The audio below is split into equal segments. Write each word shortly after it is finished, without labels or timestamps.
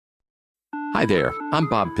Hi there, I'm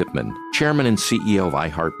Bob Pittman, Chairman and CEO of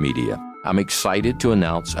iHeartMedia. I'm excited to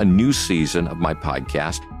announce a new season of my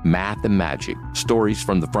podcast, Math and Magic, Stories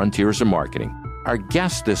from the Frontiers of Marketing. Our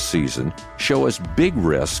guests this season show us big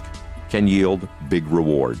risk can yield big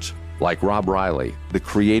rewards, like Rob Riley, the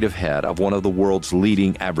creative head of one of the world's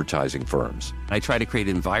leading advertising firms. I try to create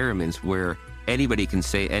environments where anybody can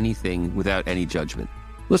say anything without any judgment.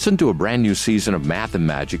 Listen to a brand new season of Math and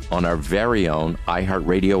Magic on our very own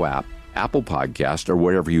iHeartRadio app, Apple Podcast, or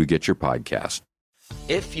wherever you get your podcast.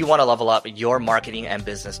 If you want to level up your marketing and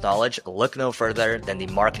business knowledge, look no further than the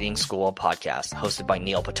Marketing School podcast, hosted by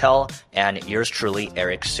Neil Patel and yours truly,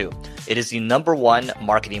 Eric Su. It is the #1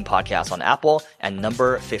 marketing podcast on Apple and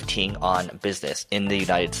number 15 on business in the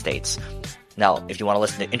United States. Now, if you want to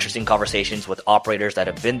listen to interesting conversations with operators that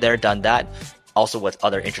have been there, done that, also with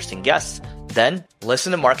other interesting guests, then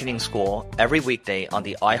listen to Marketing School every weekday on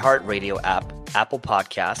the iHeartRadio app, Apple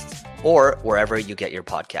Podcasts, or wherever you get your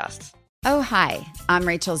podcasts. Oh, hi, I'm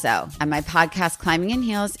Rachel Zoe, and my podcast, Climbing in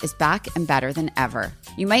Heels, is back and better than ever.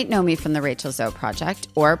 You might know me from the Rachel Zoe Project,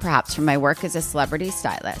 or perhaps from my work as a celebrity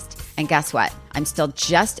stylist. And guess what? I'm still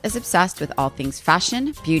just as obsessed with all things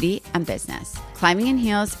fashion, beauty, and business. Climbing in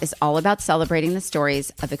Heels is all about celebrating the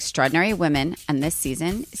stories of extraordinary women, and this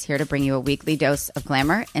season is here to bring you a weekly dose of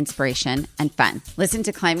glamour, inspiration, and fun. Listen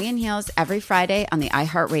to Climbing in Heels every Friday on the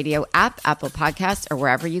iHeartRadio app, Apple Podcasts, or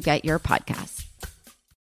wherever you get your podcasts.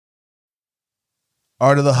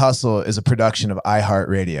 Art of the Hustle is a production of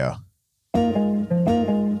iHeartRadio.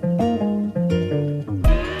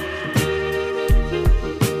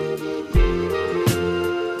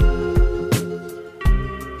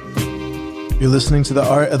 You're listening to The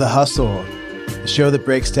Art of the Hustle, the show that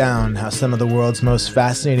breaks down how some of the world's most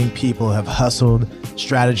fascinating people have hustled,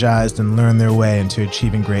 strategized, and learned their way into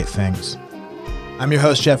achieving great things. I'm your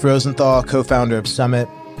host, Jeff Rosenthal, co-founder of Summit.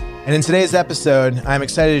 And in today's episode, I'm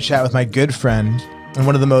excited to chat with my good friend and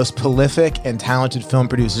one of the most prolific and talented film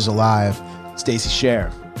producers alive, Stacey Sher.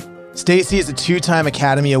 Stacey is a 2-time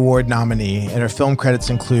Academy Award nominee, and her film credits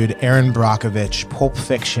include Erin Brockovich, Pulp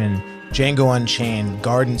Fiction, Django Unchained,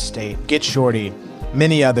 Garden State, Get Shorty,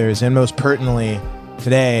 many others, and most pertinently,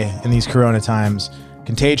 today, in these corona times,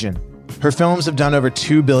 Contagion. Her films have done over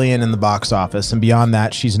 $2 billion in the box office, and beyond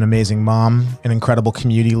that, she's an amazing mom, an incredible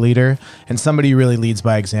community leader, and somebody who really leads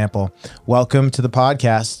by example. Welcome to the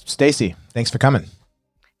podcast, Stacey. Thanks for coming.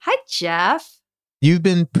 Hi, Jeff. You've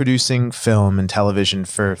been producing film and television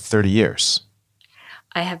for 30 years.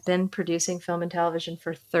 I have been producing film and television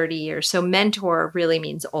for 30 years. So mentor really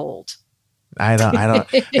means old. I don't,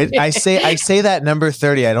 I say that number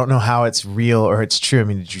 30. I don't know how it's real or it's true. I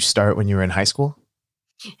mean, did you start when you were in high school?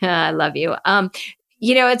 I love you.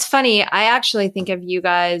 It's funny. I actually think of you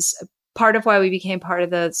guys. Part of why we became part of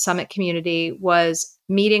the Summit community was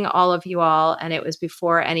meeting all of you all. And it was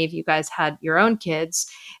before any of you guys had your own kids.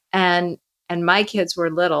 And my kids were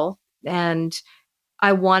little, and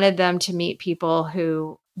I wanted them to meet people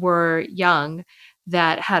who were young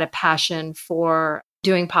that had a passion for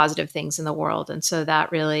doing positive things in the world. And so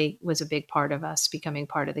that really was a big part of us becoming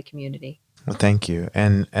part of the community. Well, thank you.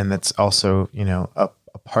 And that's also, a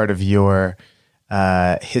part of your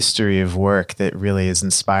history of work that really is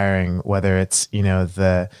inspiring, whether it's,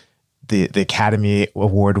 the Academy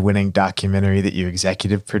Award winning documentary that you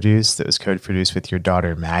executive produced that was co-produced with your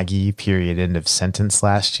daughter Maggie, period, end of sentence,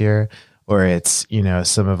 last year, or it's,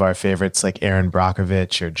 some of our favorites like Erin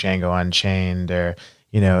Brockovich or Django Unchained, or,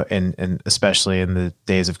 and especially in the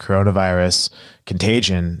days of coronavirus,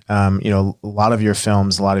 Contagion. A lot of your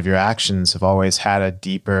films, a lot of your actions have always had a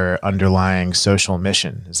deeper underlying social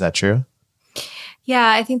mission. Is that true?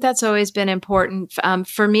 Yeah, I think that's always been important.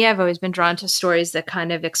 For me, I've always been drawn to stories that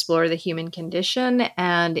kind of explore the human condition.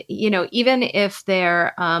 And, even if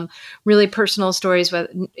they're really personal stories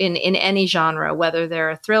in any genre, whether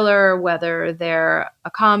they're a thriller, whether they're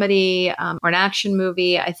a comedy or an action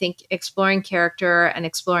movie, I think exploring character and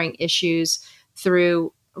exploring issues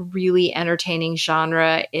through really entertaining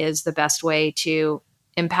genre is the best way to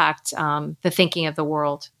impact the thinking of the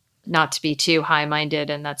world. Not to be too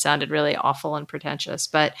high-minded, and that sounded really awful and pretentious,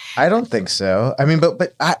 but I don't think so. I mean,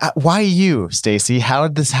 but why you, Stacey? How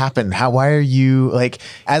did this happen? Why are you,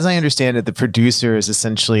 as I understand it, the producer is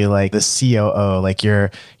essentially like the COO, like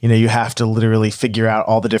you have to literally figure out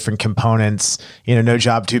all the different components, no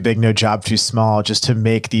job too big, no job too small, just to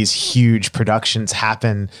make these huge productions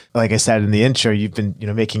happen. Like I said in the intro, you've been,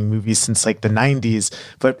 making movies since like the 90s,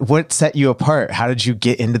 but what set you apart? How did you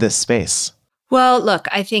get into this space? Well, look,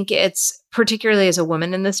 I think it's particularly as a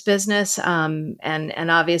woman in this business, and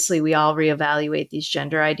obviously we all reevaluate these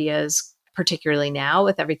gender ideas, particularly now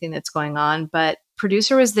with everything that's going on. But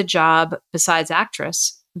producer was the job besides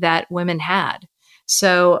actress that women had.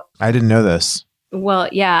 So I didn't know this. Well,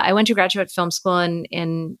 yeah, I went to graduate film school in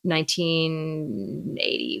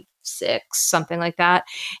 1986, something like that.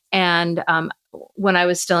 And when I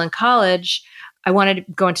was still in college, I wanted to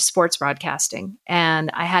go into sports broadcasting.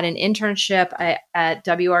 And I had an internship at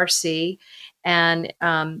WRC, and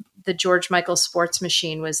the George Michael Sports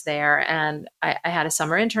Machine was there. And I had a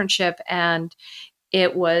summer internship, and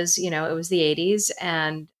it was the 80s.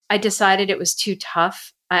 And I decided it was too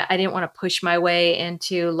tough. I didn't want to push my way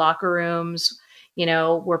into locker rooms,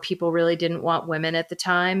 where people really didn't want women at the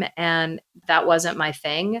time. And that wasn't my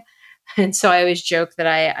thing. And so I always joke that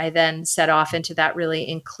I then set off into that really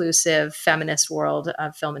inclusive feminist world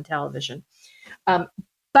of film and television.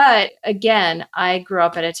 But again, I grew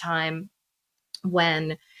up at a time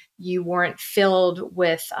when you weren't filled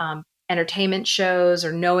with entertainment shows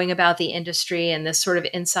or knowing about the industry and this sort of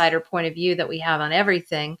insider point of view that we have on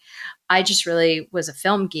everything. I just really was a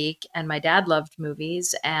film geek, and my dad loved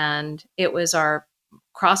movies, and it was our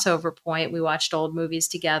crossover point. We watched old movies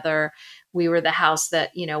together. We were the house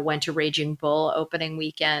that, went to Raging Bull opening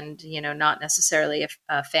weekend, not necessarily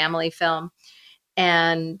a family film.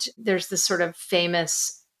 And there's this sort of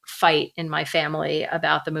famous fight in my family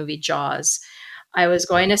about the movie Jaws. I was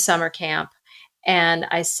going to summer camp, and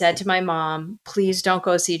I said to my mom, please don't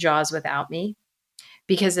go see Jaws without me.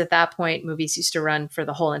 Because at that point, movies used to run for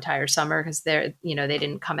the whole entire summer because they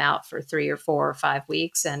didn't come out for 3 or 4 or 5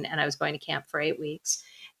 weeks. And I was going to camp for 8 weeks.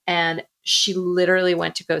 And she literally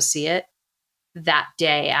went to go see it that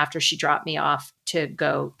day after she dropped me off to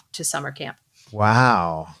go to summer camp.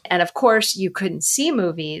 Wow. And of course, you couldn't see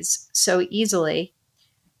movies so easily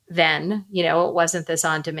then. It wasn't this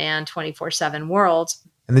on-demand 24/7 world.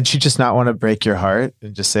 And did she just not want to break your heart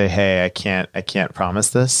and just say, "Hey, I can't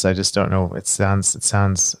promise this. I just don't know." It sounds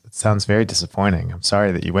very disappointing. I'm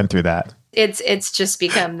sorry that you went through that. It's just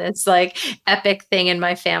become this like epic thing in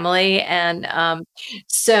my family. And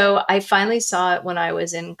so I finally saw it when I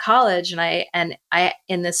was in college, and I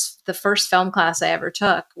in the first film class I ever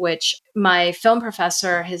took, which my film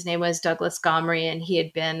professor, his name was Douglas Gomri, and he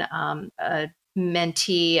had been a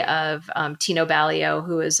mentee of Tino Ballio,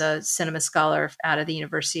 who is a cinema scholar out of the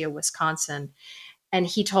University of Wisconsin. And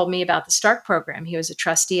he told me about the Stark program. He was a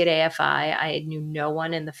trustee at AFI. I knew no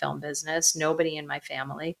one in the film business, nobody in my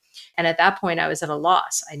family. And at that point, I was at a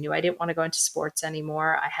loss. I knew I didn't want to go into sports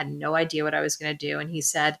anymore. I had no idea what I was going to do. And he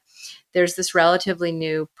said, there's this relatively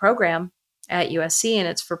new program at USC, and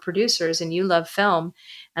it's for producers, and you love film,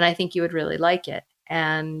 and I think you would really like it.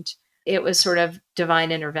 And it was sort of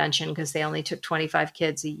divine intervention because they only took 25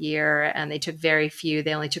 kids a year, and they took very few.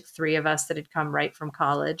 They only took 3 of us that had come right from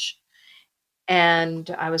college. And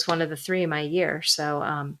I was one of the 3 in my year.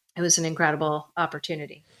 So it was an incredible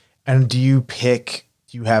opportunity. And do you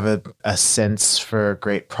have a sense for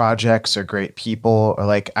great projects or great people?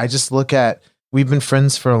 Or I just look at, we've been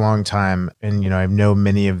friends for a long time, and, I know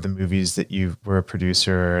many of the movies that you were a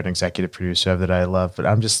producer or an executive producer of that I love, but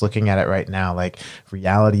I'm just looking at it right now, like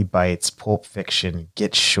Reality Bites, Pulp Fiction,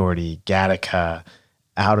 Get Shorty, Gattaca,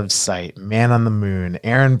 Out of Sight, Man on the Moon,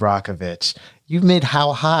 Aaron Brockovich. You've made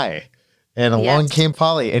How High, and Along Came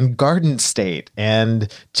Polly, and Garden State, and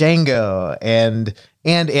Django, and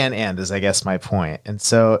is, I guess, my point. And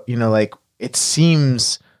so, it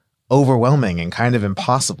seems overwhelming and kind of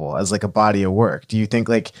impossible as a body of work. Do you think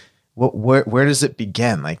where does it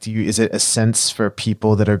begin? Is it a sense for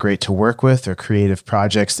people that are great to work with, or creative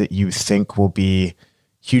projects that you think will be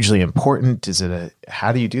hugely important?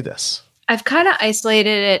 How do you do this? I've kind of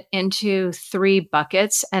isolated it into 3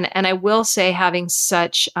 buckets. And I will say, having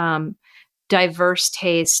such diverse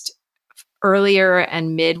taste earlier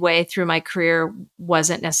and midway through my career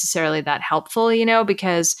wasn't necessarily that helpful,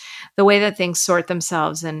 because the way that things sort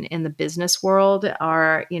themselves in the business world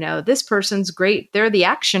are, this person's great, they're the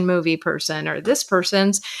action movie person, or this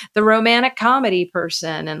person's the romantic comedy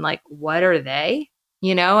person. And what are they?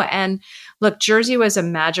 And look, Jersey was a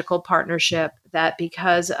magical partnership that,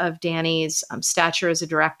 because of Danny's stature as a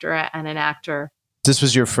director and an actor. This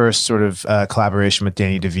was your first sort of collaboration with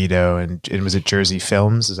Danny DeVito, and was it Jersey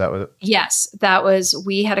Films? Is that what? Yes, that was.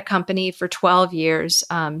 We had a company for 12 years.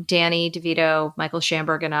 Danny DeVito, Michael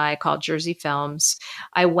Schamberg, and I, called Jersey Films.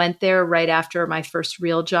 I went there right after my first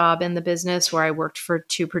real job in the business, where I worked for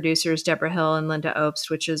 2 producers, Deborah Hill and Linda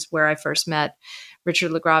Obst, which is where I first met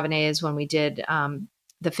Richard LaGravenese when we did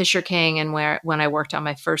The Fisher King, and when I worked on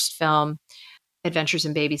my first film, Adventures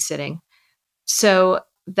in Babysitting. So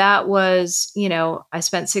that was, I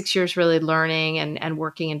spent 6 years really learning and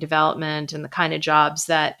working in development and the kind of jobs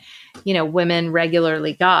that, women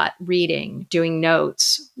regularly got, reading, doing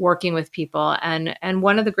notes, working with people. And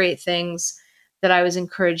one of the great things that I was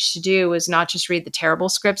encouraged to do was not just read the terrible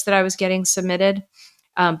scripts that I was getting submitted,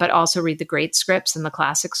 but also read the great scripts and the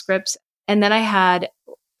classic scripts. And then I had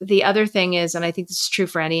the other thing is, and I think this is true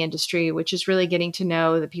for any industry, which is really getting to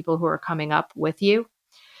know the people who are coming up with you.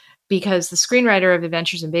 Because the screenwriter of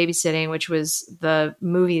Adventures in Babysitting, which was the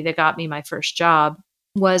movie that got me my first job,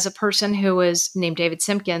 was a person who was named David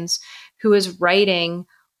Simpkins, who was writing,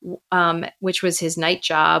 which was his night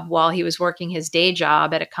job while he was working his day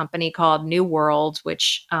job at a company called New World,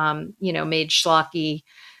 which, made schlocky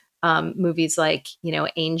movies like,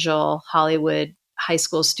 Angel, Hollywood High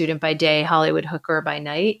School Student by day, Hollywood Hooker by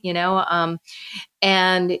night,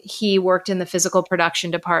 and he worked in the physical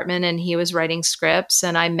production department and he was writing scripts.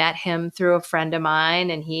 And I met him through a friend of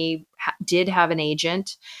mine, and he did have an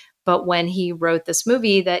agent. But when he wrote this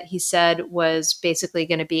movie that he said was basically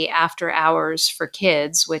going to be After Hours for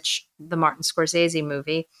Kids, which the Martin Scorsese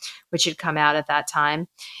movie, which had come out at that time,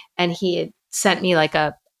 and he had sent me like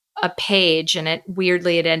a page, and it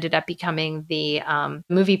ended up becoming the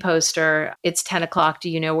movie poster. It's 10 o'clock. Do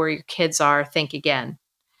you know where your kids are? Think again.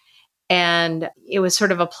 And it was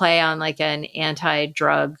sort of a play on like an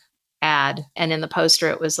anti-drug ad. And in the poster,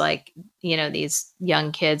 it was like, these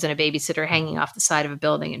young kids and a babysitter hanging off the side of a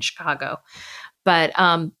building in Chicago. But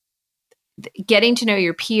getting to know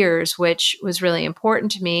your peers, which was really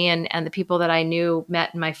important to me, and the people that I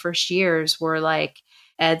met in my first years were like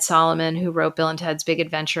Ed Solomon, who wrote Bill and Ted's Big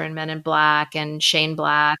Adventure and Men in Black, and Shane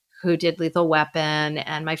Black, who did Lethal Weapon,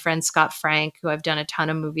 and my friend Scott Frank, who I've done a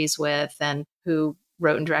ton of movies with, and who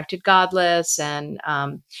wrote and directed Godless, and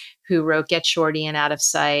who wrote Get Shorty and Out of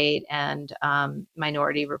Sight, and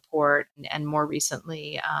Minority Report, and more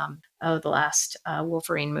recently, the last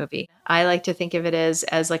Wolverine movie. I like to think of it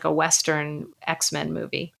as like a Western X-Men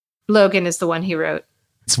movie. Logan is the one he wrote.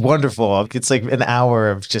 It's wonderful. It's like an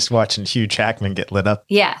hour of just watching Hugh Jackman get lit up.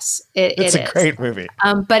 Yes, it's a great movie.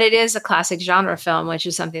 But it is a classic genre film, which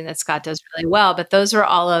is something that Scott does really well. But those were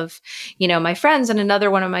all of, my friends. And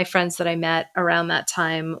another one of my friends that I met around that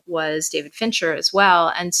time was David Fincher as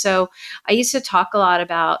well. And so I used to talk a lot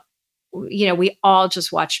about, we all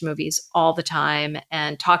just watched movies all the time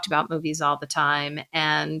and talked about movies all the time.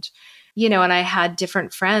 And, and I had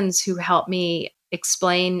different friends who helped me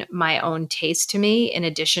explain my own taste to me in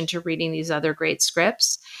addition to reading these other great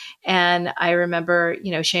scripts. And I remember,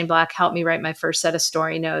 Shane Black helped me write my first set of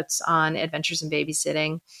story notes on Adventures in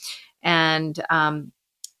Babysitting. And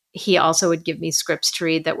he also would give me scripts to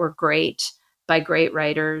read that were great by great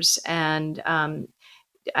writers. And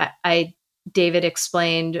David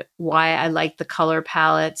explained why I liked the color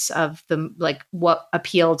palettes of what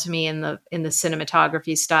appealed to me in the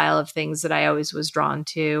cinematography style of things that I always was drawn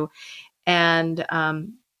to. And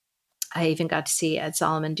I even got to see Ed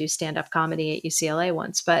Solomon do stand-up comedy at UCLA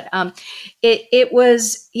once. But it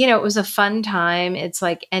was, it was a fun time. It's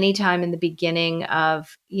like any time in the beginning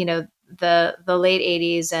of, the late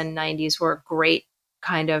 80s and 90s were a great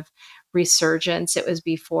kind of resurgence. It was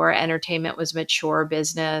before entertainment was mature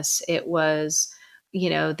business. It was,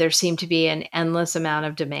 there seemed to be an endless amount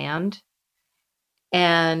of demand.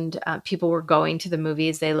 And people were going to the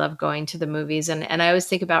movies. They loved going to the movies. And I always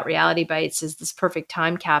think about Reality Bites as this perfect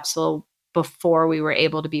time capsule before we were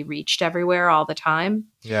able to be reached everywhere all the time.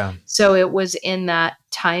 Yeah. So it was in that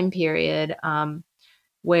time period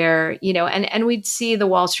where, and we'd see the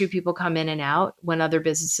Wall Street people come in and out when other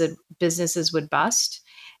businesses would bust.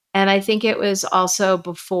 And I think it was also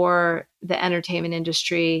before the entertainment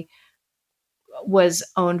industry was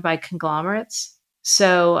owned by conglomerates.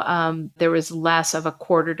 So there was less of a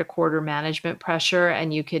quarter-to-quarter management pressure,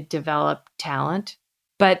 and you could develop talent.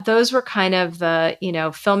 But those were kind of the,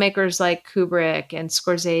 filmmakers like Kubrick and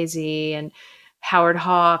Scorsese and Howard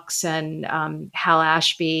Hawks and Hal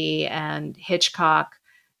Ashby and Hitchcock,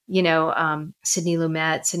 Sidney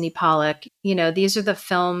Lumet, Sidney Pollack. These are the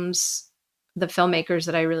filmmakers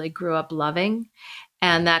that I really grew up loving.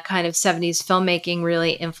 And that kind of 70s filmmaking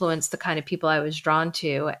really influenced the kind of people I was drawn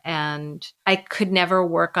to. And I could never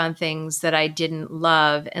work on things that I didn't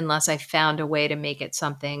love unless I found a way to make it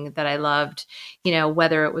something that I loved.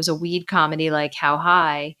 Whether it was a weed comedy like How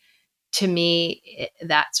High, to me,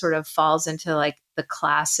 that sort of falls into like the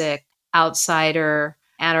classic outsider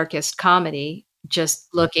anarchist comedy, just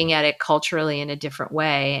looking at it culturally in a different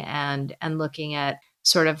way and looking at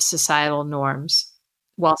sort of societal norms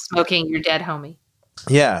while smoking your dead homie.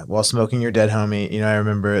 Yeah, while smoking your dead homie. I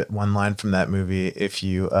remember one line from that movie: if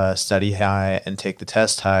you study high and take the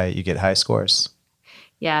test high, you get high scores.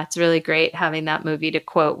 Yeah, it's really great having that movie to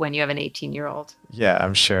quote when you have an 18-year-old. Yeah,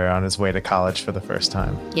 I'm sure on his way to college for the first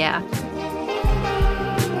time. Yeah.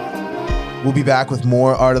 We'll be back with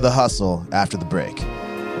more Art of the Hustle after the break.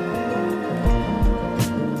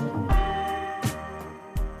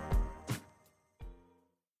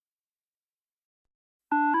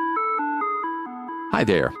 Hi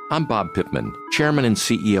there, I'm Bob Pittman, Chairman and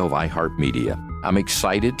CEO of iHeartMedia. I'm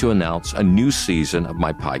excited to announce a new season of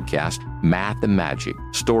my podcast, Math and Magic,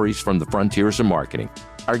 Stories from the Frontiers of Marketing.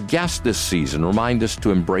 Our guests this season remind us to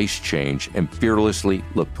embrace change and fearlessly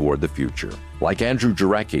look toward the future. Like Andrew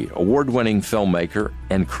Jarecki, award-winning filmmaker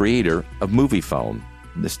and creator of Moviefone.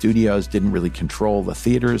 The studios didn't really control the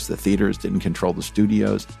theaters didn't control the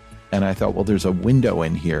studios. And I thought, well, there's a window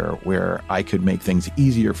in here where I could make things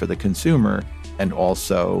easier for the consumer and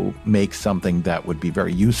also make something that would be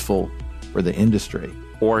very useful for the industry.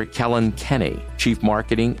 Or Kellen Kenny, Chief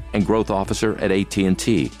Marketing and Growth Officer at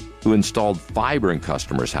AT&T, who installed fiber in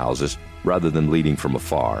customers' houses rather than leading from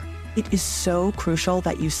afar. It is so crucial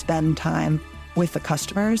that you spend time with the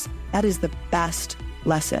customers. That is the best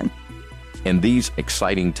lesson. In these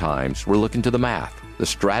exciting times, we're looking to the math, the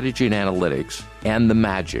strategy and analytics, and the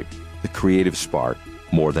magic, the creative spark,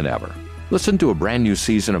 more than ever. Listen to a brand new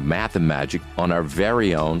season of Math and Magic on our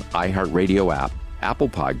very own iHeartRadio app, Apple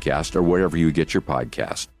Podcast, or wherever you get your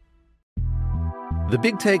podcast. The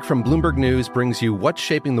Big Take from Bloomberg News brings you what's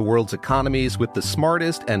shaping the world's economies with the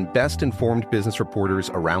smartest and best-informed business reporters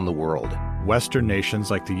around the world. Western nations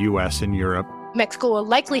like the U.S. and Europe. Mexico will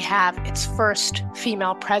likely have its first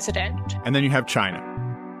female president. And then you have China.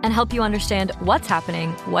 And help you understand what's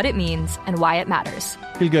happening, what it means, and why it matters.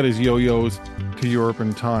 He'll get his yo-yos to Europe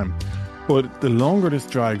in time. But the longer this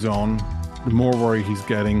drags on, the more worry he's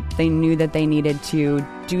getting. They knew that they needed to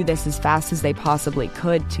do this as fast as they possibly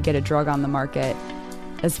could to get a drug on the market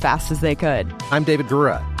as fast as they could. I'm David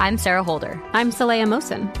Gura. I'm Sarah Holder. I'm Saleha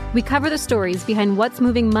Mohsen. We cover the stories behind what's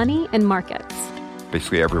moving money and markets.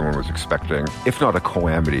 Basically, everyone was expecting, if not a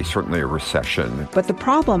calamity, certainly a recession. But the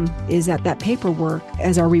problem is that paperwork,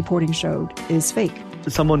 as our reporting showed, is fake.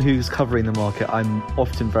 As someone who's covering the market, I'm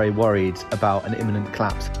often very worried about an imminent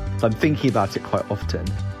collapse. So I'm thinking about it quite often.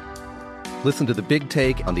 Listen to The Big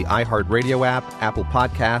Take on the iHeartRadio app, Apple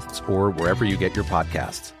Podcasts, or wherever you get your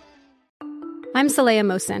podcasts. I'm Saleha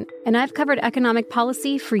Mohsen, and I've covered economic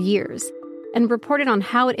policy for years and reported on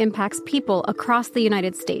how it impacts people across the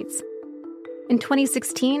United States. In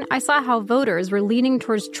 2016, I saw how voters were leaning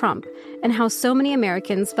towards Trump and how so many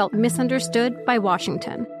Americans felt misunderstood by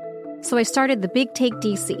Washington. So I started The Big Take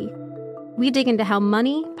DC. We dig into how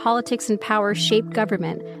money, politics, and power shape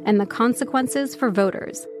government and the consequences for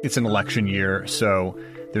voters. It's an election year, so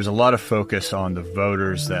there's a lot of focus on the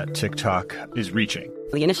voters that TikTok is reaching.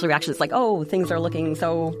 The initial reaction is like, oh, things are looking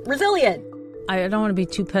so resilient. I don't want to be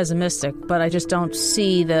too pessimistic, but I just don't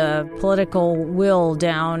see the political will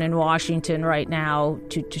down in Washington right now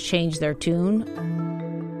to change their tune.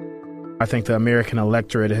 I think the American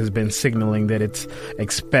electorate has been signaling that it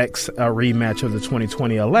expects a rematch of the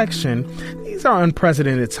 2020 election. These are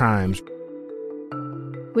unprecedented times.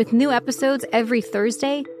 With new episodes every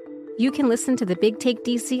Thursday, you can listen to The Big Take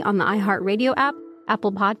DC on the iHeartRadio app,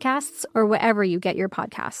 Apple Podcasts, or wherever you get your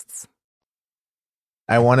podcasts.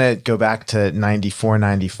 I want to go back to 94,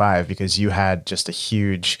 95 because you had just a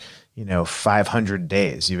huge, 500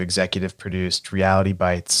 days. You executive produced Reality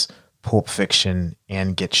Bites, Pulp Fiction,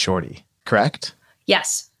 and Get Shorty. Correct?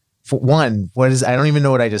 Yes. For one, I don't even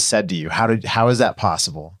know what I just said to you. How is that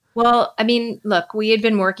possible? Well, I mean, look, we had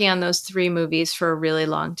been working on those 3 movies for a really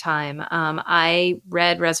long time. I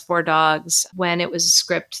read Reservoir Dogs when it was a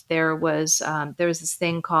script. There was this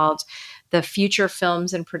thing called the Future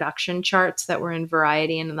Films and Production Charts that were in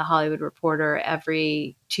Variety and in the Hollywood Reporter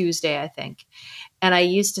every Tuesday, I think. And I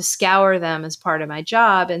used to scour them as part of my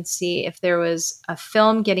job and see if there was a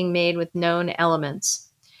film getting made with known elements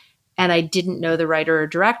and I didn't know the writer or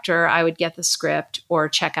director, I would get the script or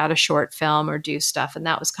check out a short film or do stuff. And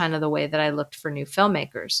that was kind of the way that I looked for new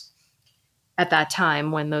filmmakers at that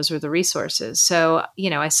time when those were the resources. So,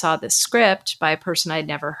 I saw this script by a person I'd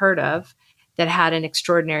never heard of that had an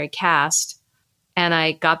extraordinary cast. And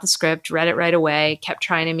I got the script, read it right away, kept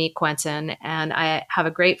trying to meet Quentin. And I have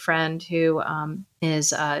a great friend who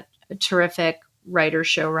is a terrific writer,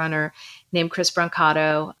 showrunner named Chris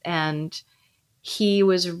Brancato. And he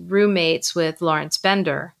was roommates with Lawrence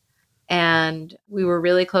Bender. And we were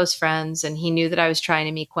really close friends. And he knew that I was trying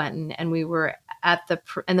to meet Quentin. And we were at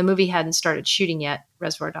and the movie hadn't started shooting yet,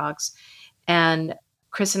 Reservoir Dogs. And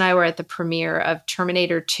Chris and I were at the premiere of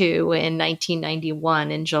Terminator 2 in 1991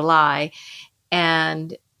 in July.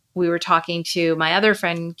 And we were talking to my other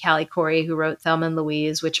friend, Callie Corey, who wrote Thelma and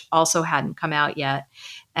Louise, which also hadn't come out yet.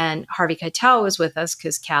 And Harvey Keitel was with us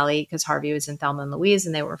because Harvey was in Thelma and Louise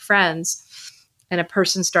and they were friends. And a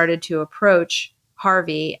person started to approach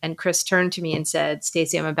Harvey, and Chris turned to me and said,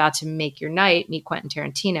 "Stacey, I'm about to make your night, meet Quentin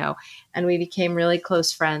Tarantino." And we became really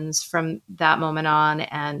close friends from that moment on.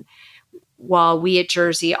 And while we at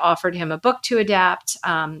Jersey offered him a book to adapt,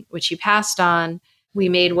 which he passed on, we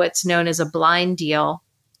made what's known as a blind deal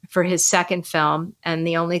for his second film. And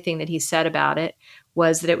the only thing that he said about it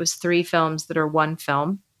was that it was 3 films that are one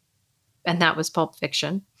film. And that was Pulp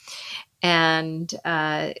Fiction. And,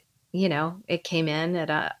 it came in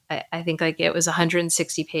at I think like it was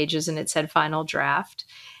 160 pages and it said final draft.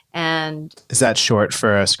 And is that short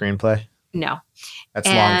for a screenplay? No. That's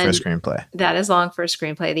long for a screenplay. That is long for a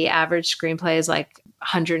screenplay. The average screenplay is like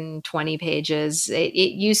 120 pages. It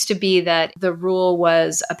used to be that the rule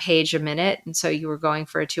was a page a minute. And so you were going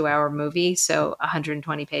for a 2-hour movie. So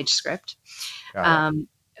 120 page script.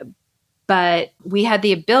 But we had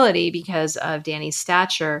the ability, because of Danny's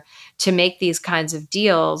stature, to make these kinds of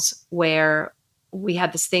deals where we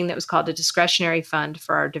had this thing that was called a discretionary fund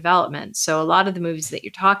for our development. So a lot of the movies that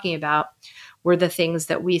you're talking about were the things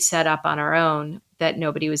that we set up on our own that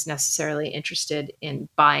nobody was necessarily interested in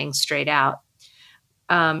buying straight out.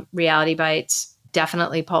 Reality Bites,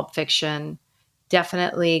 definitely Pulp Fiction,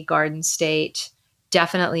 definitely Garden State,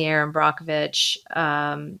 definitely Aaron Brockovich,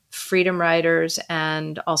 Freedom Riders,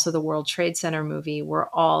 and also the World Trade Center movie were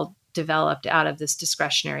all developed out of this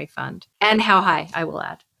discretionary fund. And How High, I will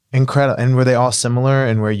add. Incredible. And were they all similar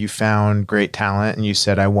in where you found great talent and you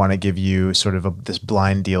said, I want to give you sort of this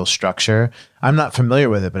blind deal structure? I'm not familiar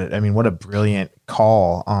with it, but I mean, what a brilliant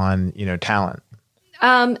call on, talent.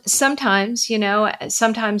 Sometimes,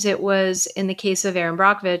 sometimes it was in the case of Aaron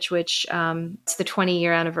Brockovich, which it's the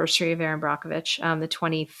 20-year anniversary of Aaron Brockovich, the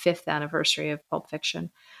 25th anniversary of Pulp Fiction.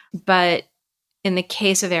 But in the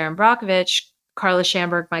case of Aaron Brockovich, Carla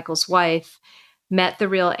Schamberg, Michael's wife, met the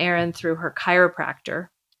real Aaron through her chiropractor.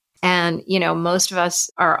 And, most of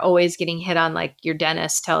us are always getting hit on, like your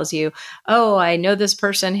dentist tells you, oh, I know this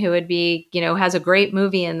person who would be, has a great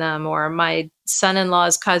movie in them, or my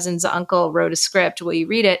son-in-law's cousin's uncle wrote a script. Will you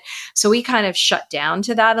read it? So we kind of shut down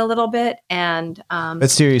to that a little bit. And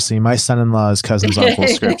but seriously, my son-in-law's cousin's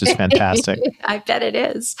uncle's script is fantastic. I bet it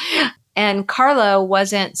is. And Carla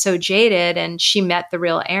wasn't so jaded, and she met the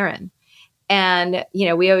real Aaron. And,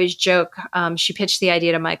 we always joke, she pitched the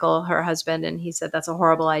idea to Michael, her husband, and he said, that's a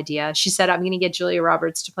horrible idea. She said, I'm going to get Julia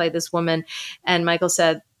Roberts to play this woman. And Michael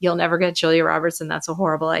said, you'll never get Julia Roberts, and that's a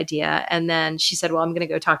horrible idea. And then she said, well, I'm going to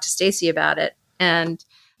go talk to Stacey about it. And,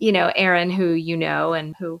 Aaron, who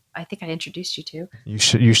and who I think I introduced you to.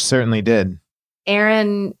 You certainly did.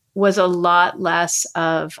 Aaron was a lot less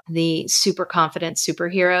of the super confident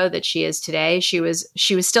superhero that she is today. She was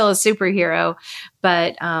still a superhero,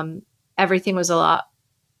 but everything was a lot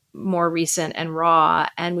more recent and raw.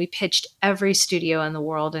 And we pitched every studio in the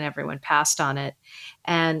world and everyone passed on it.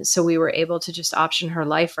 And so we were able to just option her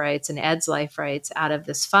life rights and Ed's life rights out of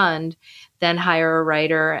this fund, then hire a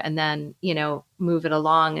writer and then, move it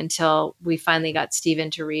along until we finally got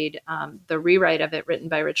Steven to read the rewrite of it written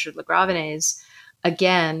by Richard LaGravenese.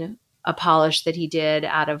 Again, a polish that he did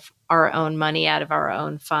out of our own money, out of our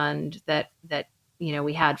own fund that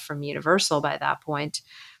we had from Universal by that point,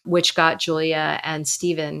 which got Julia and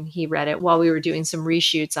Steven. He read it while we were doing some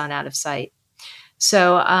reshoots on Out of Sight.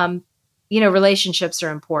 So, relationships are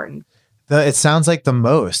important. It sounds like the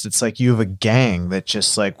most. It's like you have a gang that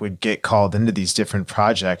just like would get called into these different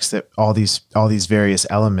projects that all these various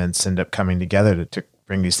elements end up coming together to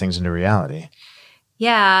bring these things into reality.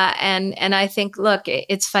 Yeah. And I think, look,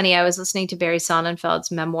 it's funny. I was listening to Barry Sonnenfeld's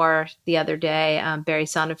memoir the other day, Barry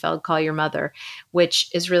Sonnenfeld, Call Your Mother, which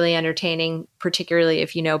is really entertaining, particularly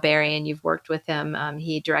if you know Barry and you've worked with him.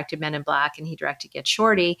 He directed Men in Black and he directed Get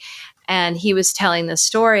Shorty. And he was telling the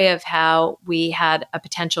story of how we had a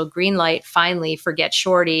potential green light finally for Get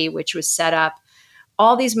Shorty, which was set up.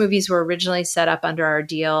 All these movies were originally set up under our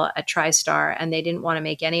deal at TriStar, and they didn't want to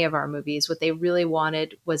make any of our movies. What they really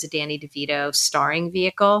wanted was a Danny DeVito starring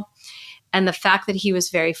vehicle. And the fact that he was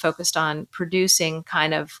very focused on producing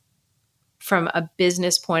kind of from a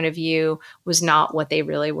business point of view was not what they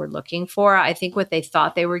really were looking for. I think what they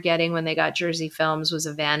thought they were getting when they got Jersey Films was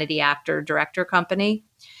a vanity actor director company.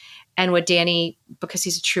 And what Danny, because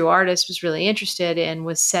he's a true artist, was really interested in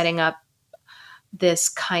was setting up this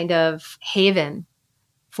kind of haven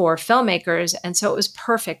for filmmakers. And so it was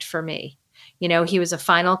perfect for me. He was a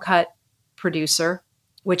Final Cut producer,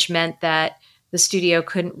 which meant that the studio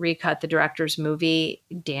couldn't recut the director's movie,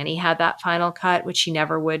 Danny had that final cut, which he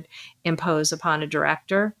never would impose upon a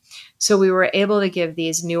director. So we were able to give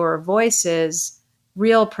these newer voices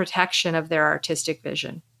real protection of their artistic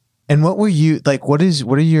vision. And what were you like? What are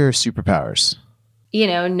your superpowers?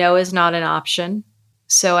 No is not an option.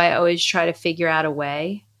 So I always try to figure out a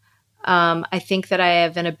way. I think that I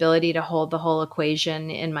have an ability to hold the whole equation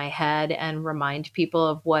in my head and remind people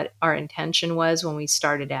of what our intention was when we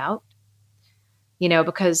started out.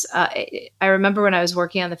 Because I remember when I was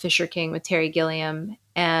working on The Fisher King with Terry Gilliam,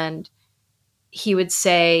 and he would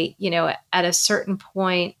say, at a certain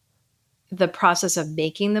point, the process of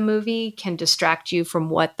making the movie can distract you from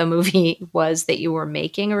what the movie was that you were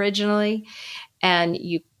making originally. And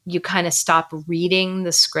you kind of stop reading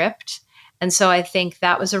the script. And so I think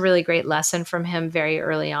that was a really great lesson from him very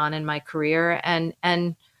early on in my career.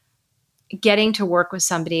 And getting to work with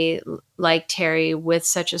somebody like Terry with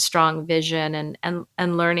such a strong vision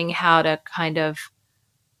and learning how to kind of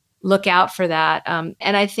look out for that. And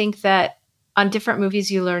I think that on different movies,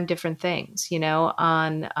 you learn different things.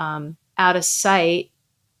 On Out of Sight,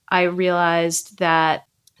 I realized that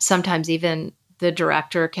sometimes even the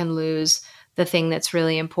director can lose the thing that's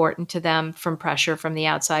really important to them from pressure from the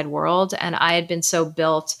outside world. And I had been so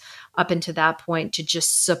built up until that point to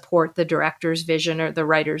just support the director's vision or the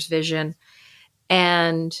writer's vision.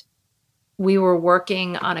 And we were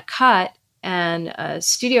working on a cut, and a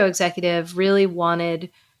studio executive really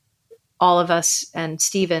wanted all of us and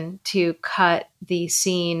Steven to cut the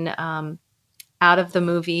scene out of the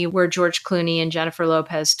movie where George Clooney and Jennifer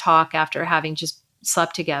Lopez talk after having just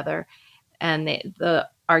slept together. And the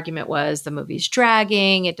argument was the movie's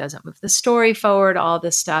dragging, it doesn't move the story forward, all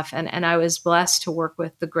this stuff. And I was blessed to work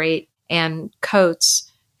with the great Anne Coates,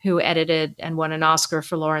 who edited and won an Oscar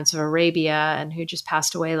for Lawrence of Arabia and who just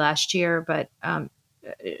passed away last year. But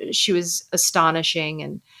she was astonishing.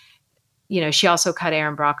 And, she also cut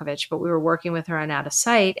Aaron Brockovich, but we were working with her on Out of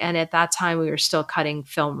Sight. And at that time, we were still cutting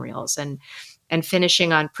film reels and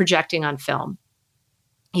projecting on film,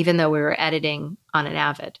 even though we were editing on an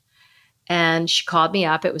Avid. And she called me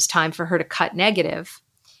up. It was time for her to cut negative.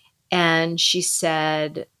 And she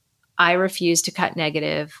said, I refuse to cut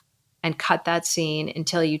negative and cut that scene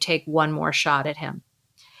until you take one more shot at him.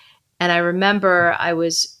 And I remember I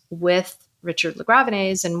was with Richard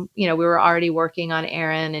LaGravenese, and, we were already working on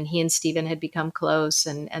Aaron, and he and Steven had become close,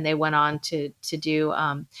 and they went on to do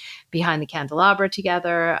Behind the Candelabra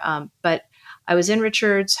together. But I was in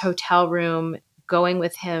Richard's hotel room going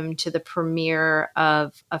with him to the premiere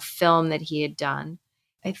of a film that he had done.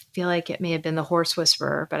 I feel like it may have been The Horse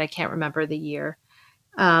Whisperer, but I can't remember the year.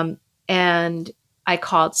 And I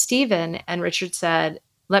called Steven, and Richard said,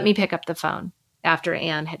 let me pick up the phone after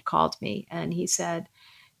Anne had called me. And he said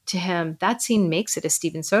to him, that scene makes it a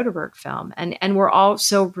Steven Soderbergh film. And we're all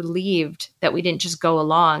so relieved that we didn't just go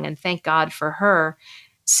along, and thank God for her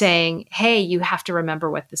saying, hey, you have to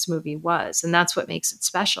remember what this movie was. And that's what makes it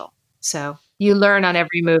special. So you learn on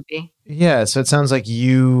every movie. Yeah. So it sounds like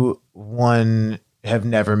you, have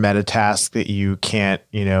never met a task that you can't,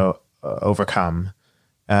 overcome.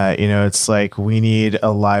 It's like we need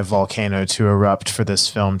a live volcano to erupt for this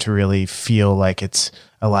film to really feel like it's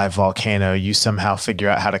a live volcano. You somehow figure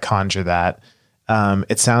out how to conjure that.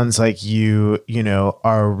 It sounds like you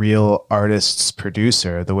are a real artist's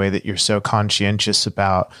producer, the way that you're so conscientious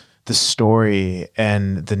about the story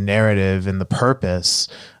and the narrative and the purpose,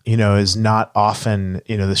 is not often,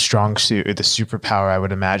 the strong suit or the superpower, I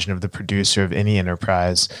would imagine, of the producer of any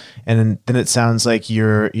enterprise. And then it sounds like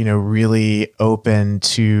you're, really open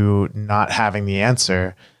to not having the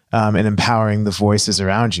answer, and empowering the voices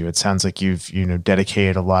around you. It sounds like you've,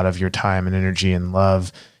 dedicated a lot of your time and energy and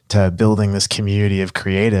love to building this community of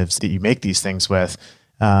creatives that you make these things with.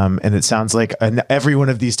 And it sounds like every one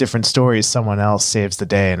of these different stories, someone else saves the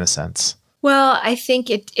day in a sense. Well, I think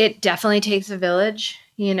it definitely takes a village,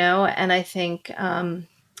 and I think a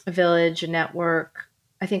village, a network,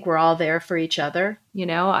 I think we're all there for each other.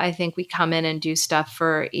 I think we come in and do stuff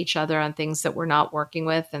for each other on things that we're not working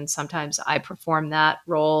with. And sometimes I perform that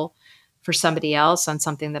role for somebody else on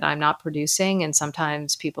something that I'm not producing. And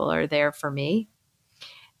sometimes people are there for me.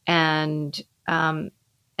 And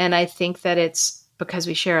I think that it's because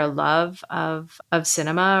we share a love of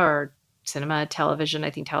cinema, television.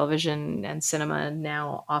 I think television and cinema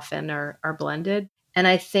now often are blended. And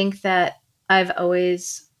I think that I've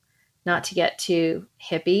always, not to get too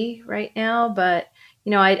hippie right now, but,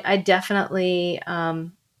 I definitely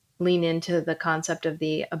lean into the concept of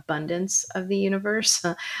the abundance of the universe.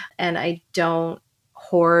 And I don't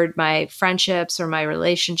hoard my friendships or my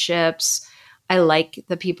relationships. I like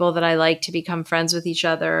the people that I like to become friends with each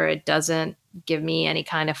other. It doesn't give me any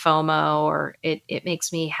kind of FOMO, or it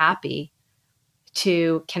makes me happy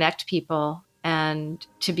to connect people and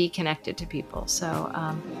to be connected to people. So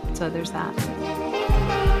there's that.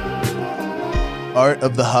 Art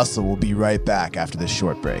of the Hustle will be right back after this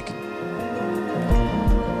short break.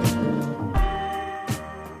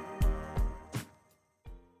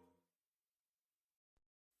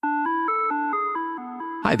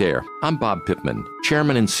 Hi there, I'm Bob Pittman,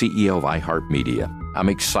 Chairman and CEO of iHeartMedia. I'm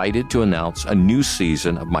excited to announce a new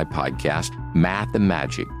season of my podcast, Math and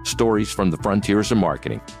Magic, Stories from the Frontiers of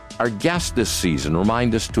Marketing. Our guests this season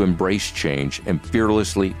remind us to embrace change and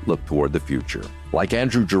fearlessly look toward the future. Like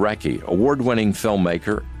Andrew Jarecki, award-winning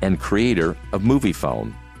filmmaker and creator of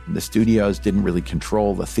Moviefone. The studios didn't really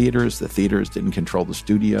control the theaters didn't control the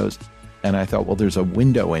studios. And I thought, well, there's a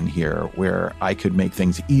window in here where I could make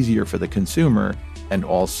things easier for the consumer and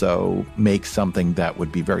also make something that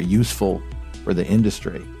would be very useful for the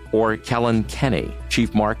industry. Or Kellen Kenny,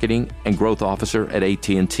 Chief Marketing and Growth Officer at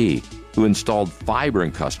AT&T, who installed fiber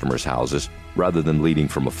in customers' houses rather than leading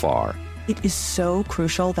from afar. It is so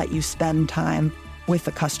crucial that you spend time with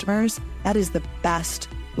the customers. That is the best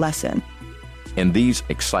lesson. In these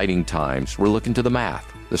exciting times, we're looking to the math,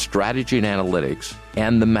 the strategy and analytics,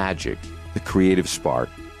 and the magic, the creative spark,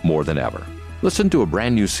 more than ever. Listen to a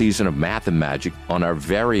brand new season of Math and Magic on our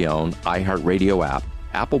very own iHeartRadio app,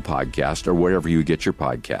 Apple Podcast, or wherever you get your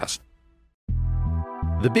podcast.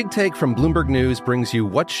 The Big Take from Bloomberg News brings you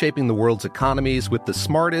what's shaping the world's economies with the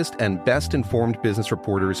smartest and best-informed business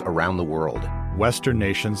reporters around the world. Western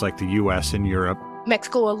nations like the U.S. and Europe.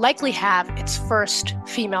 Mexico will likely have its first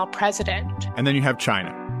female president. And then you have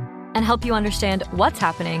China. And help you understand what's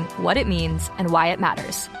happening, what it means, and why it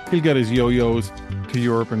matters. He'll get his yo-yos to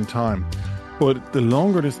Europe in time. But the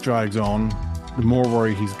longer this drags on, the more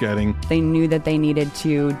worry he's getting. They knew that they needed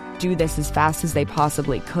to do this as fast as they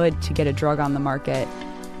possibly could to get a drug on the market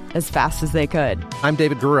as fast as they could. I'm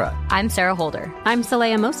David Gura. I'm Sarah Holder. I'm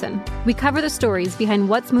Saleha Mohsen. We cover the stories behind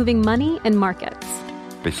what's moving money and markets.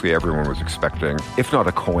 Basically, everyone was expecting, if not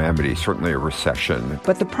a calamity, certainly a recession.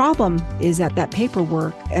 But the problem is that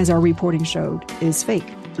paperwork, as our reporting showed, is fake.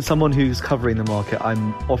 As someone who's covering the market,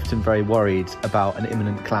 I'm often very worried about an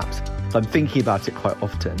imminent collapse. I'm thinking about it quite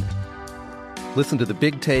often. Listen to The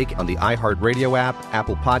Big Take on the iHeartRadio app,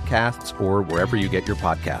 Apple Podcasts, or wherever you get your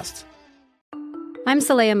podcasts. I'm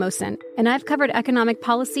Saleha Mohsen, and I've covered economic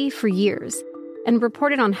policy for years and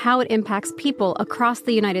reported on how it impacts people across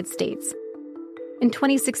the United States. In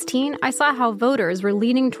 2016, I saw how voters were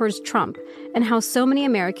leaning towards Trump and how so many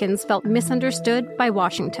Americans felt misunderstood by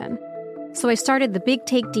Washington. So I started The Big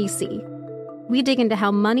Take DC. We dig into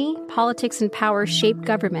how money, politics, and power shape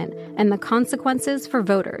government and the consequences for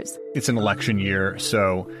voters. It's an election year,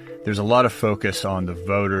 so there's a lot of focus on the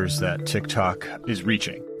voters that TikTok is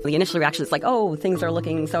reaching. The initial reaction is like, oh, things are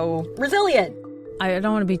looking so resilient. I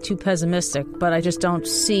don't want to be too pessimistic, but I just don't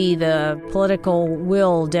see the political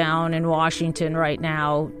will down in Washington right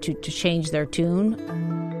now to change their tune.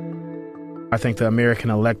 I think the American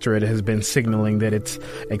electorate has been signaling that it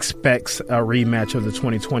expects a rematch of the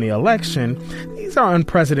 2020 election. These are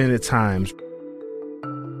unprecedented times.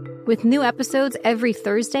 With new episodes every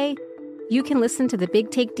Thursday, you can listen to The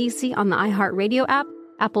Big Take DC on the iHeartRadio app,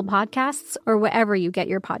 Apple Podcasts, or wherever you get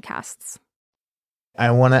your podcasts.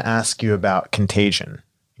 I want to ask you about Contagion,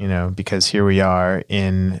 because here we are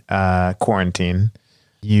in quarantine.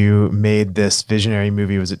 You made this visionary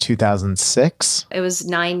movie, was it 2006? It was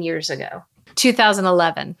 9 years ago,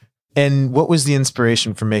 2011. And what was the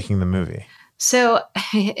inspiration for making the movie? So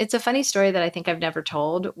it's a funny story that I think I've never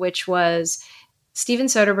told, which was Steven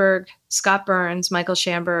Soderbergh, Scott Burns, Michael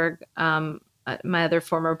Schamberg, my other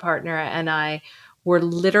former partner, and I were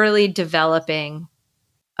literally developing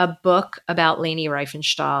a book about Leni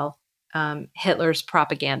Riefenstahl, Hitler's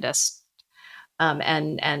propagandist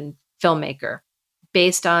and filmmaker,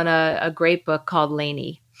 based on a great book called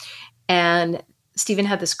Leni. And Stephen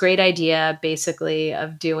had this great idea, basically,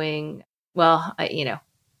 of doing,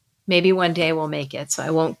 maybe one day we'll make it. So I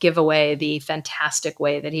won't give away the fantastic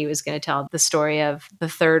way that he was going to tell the story of the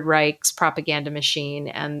Third Reich's propaganda machine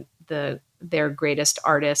and their greatest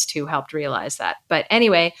artist who helped realize that. But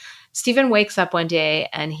anyway, Stephen wakes up one day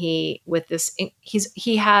and he's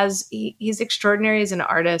extraordinary as an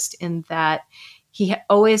artist in that he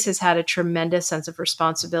always has had a tremendous sense of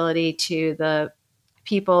responsibility to the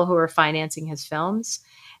people who are financing his films.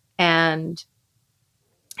 And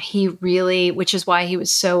he really, which is why he was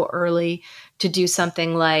so early to do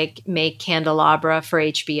something like make Candelabra for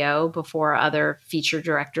HBO before other feature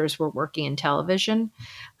directors were working in television.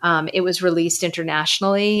 It was released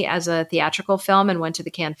internationally as a theatrical film and went to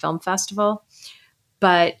the Cannes Film Festival.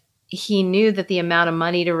 But he knew that the amount of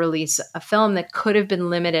money to release a film that could have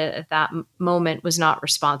been limited at that moment was not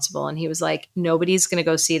responsible. And he was like, nobody's going to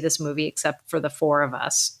go see this movie except for the four of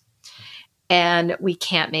us. And we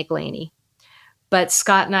can't make Laney. But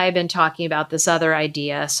Scott and I have been talking about this other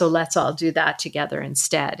idea, so let's all do that together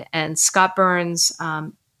instead. And Scott Burns'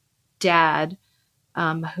 dad,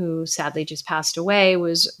 who sadly just passed away,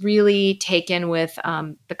 was really taken with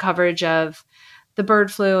the coverage of the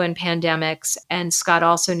bird flu and pandemics. And Scott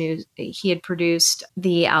also knew he had produced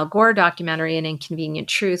the Al Gore documentary, An Inconvenient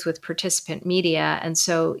Truth, with Participant Media. And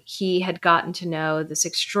so he had gotten to know this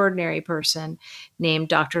extraordinary person named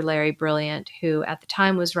Dr. Larry Brilliant, who at the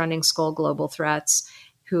time was running Skoll Global Threats,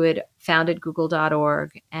 who had founded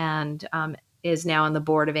Google.org and is now on the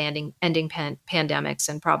board of Ending Pandemics.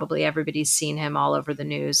 And probably everybody's seen him all over the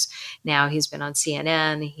news. Now he's been on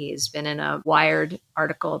CNN. He's been in a Wired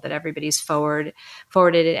article that everybody's forwarded.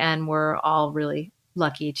 And we're all really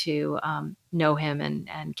lucky to know him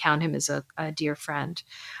and count him as a dear friend.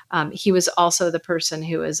 He was also the person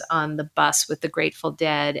who was on the bus with the Grateful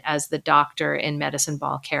Dead as the doctor in Medicine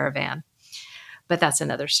Ball Caravan. But that's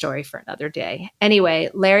another story for another day.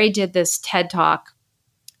 Anyway, Larry did this TED Talk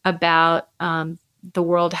about the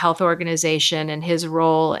World Health Organization and his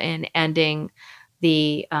role in ending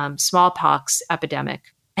the smallpox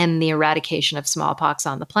epidemic and the eradication of smallpox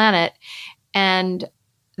on the planet. And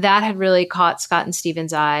that had really caught Scott and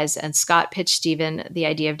Stephen's eyes. And Scott pitched Stephen the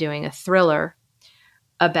idea of doing a thriller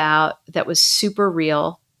that was super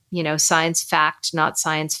real, science fact, not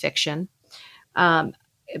science fiction,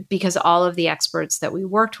 because all of the experts that we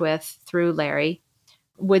worked with through Larry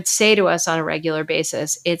would say to us on a regular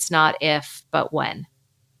basis, it's not if, but when.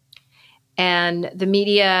 And the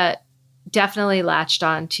media definitely latched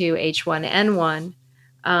on to H1N1,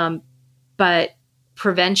 but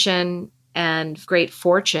prevention and great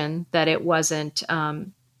fortune that it wasn't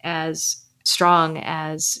as strong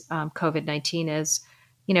as COVID-19 is,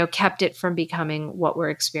 kept it from becoming what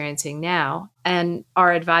we're experiencing now. And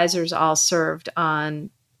our advisors all served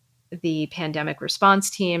on the pandemic response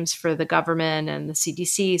teams for the government and the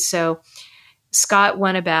CDC. So Scott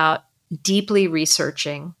went about deeply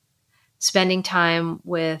researching, spending time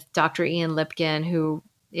with Dr. Ian Lipkin, who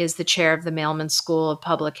is the chair of the Mailman School of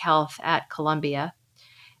Public Health at Columbia,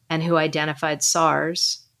 and who identified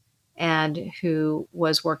SARS and who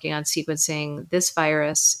was working on sequencing this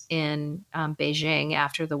virus in Beijing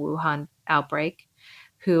after the Wuhan outbreak,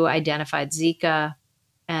 who identified Zika,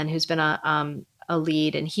 and who's been a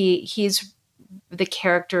lead. And he's the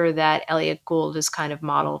character that Elliot Gould is kind of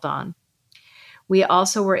modeled on. We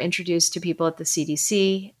also were introduced to people at the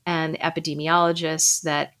CDC and epidemiologists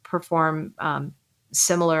that perform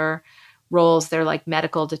similar roles. They're like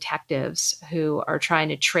medical detectives who are trying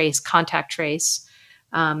to contact trace,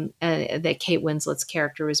 that Kate Winslet's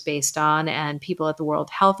character was based on, and people at the World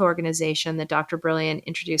Health Organization that Dr. Brilliant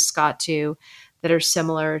introduced Scott to that are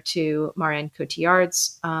similar to Marianne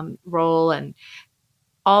Cotillard's role. And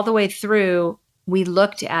all the way through, we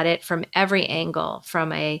looked at it from every angle,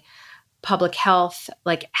 from a public health,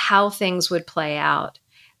 like how things would play out,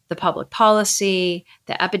 the public policy,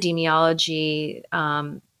 the epidemiology,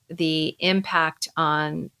 the impact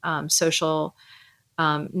on social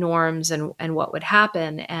norms and what would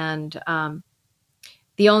happen. And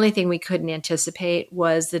the only thing we couldn't anticipate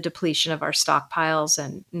was the depletion of our stockpiles,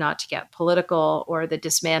 and not to get political, or the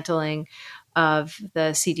dismantling of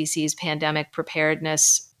the CDC's pandemic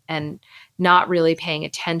preparedness and not really paying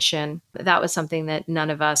attention. That was something that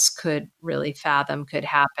none of us could really fathom could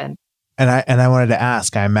happen. And I wanted to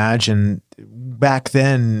ask, I imagine back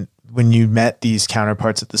then when you met these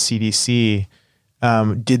counterparts at the CDC,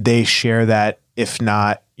 did they share that, if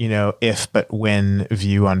not, if but when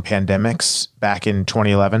view on pandemics back in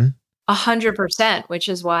 2011? 100%, which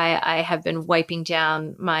is why I have been wiping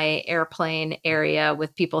down my airplane area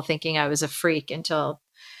with people thinking I was a freak until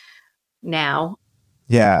now.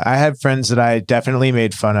 Yeah, I had friends that I definitely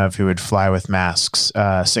made fun of who would fly with masks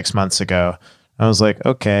 6 months ago. I was like,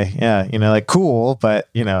 okay, yeah, cool, but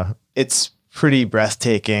it's pretty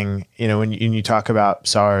breathtaking, when you talk about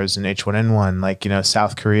SARS and H1N1,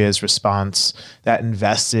 South Korea's response that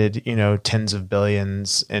invested, tens of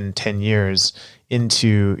billions in 10 years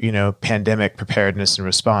into, pandemic preparedness and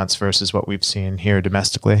response versus what we've seen here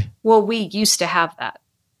domestically. Well, we used to have that.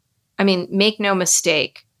 I mean, make no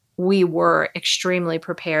mistake, we were extremely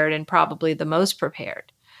prepared and probably the most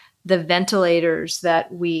prepared. the ventilators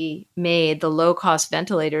that we made, the low-cost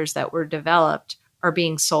ventilators that were developed, are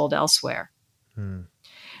being sold elsewhere.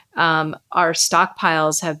 Our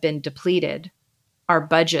stockpiles have been depleted. Our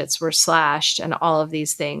budgets were slashed, and all of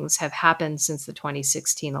these things have happened since the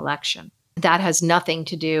 2016 election. That has nothing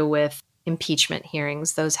to do with impeachment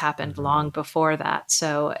hearings. Those happened long before that.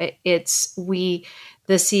 So the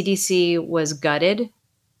CDC was gutted.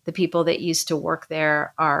 The people that used to work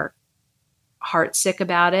there are heartsick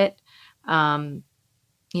about it.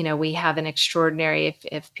 We have an extraordinary,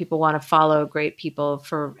 if people want to follow great people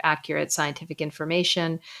for accurate scientific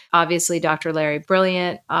information, obviously Dr. Larry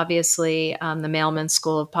Brilliant, obviously the Mailman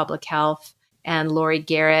School of Public Health, and Laurie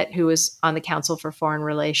Garrett, who was on the Council for Foreign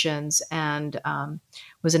Relations and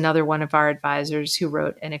was another one of our advisors who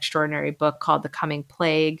wrote an extraordinary book called The Coming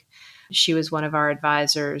Plague. She was one of our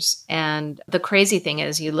advisors. And the crazy thing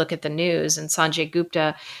is, you look at the news, and Sanjay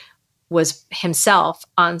Gupta was himself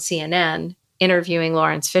on CNN interviewing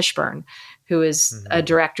Lawrence Fishburne, who is a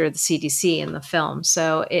director of the CDC in the film.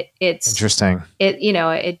 So it's interesting.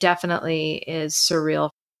 It definitely is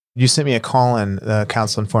surreal. You sent me a call-in, the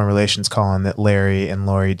Council on Foreign Relations call-in that Larry and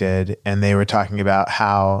Laurie did, and they were talking about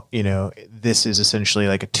how, this is essentially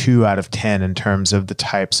like a 2 out of 10 in terms of the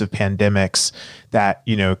types of pandemics that,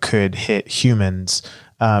 could hit humans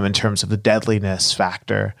in terms of the deadliness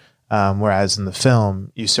factor. Whereas in the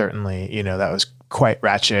film, you certainly, that was quite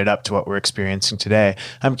ratcheted up to what we're experiencing today.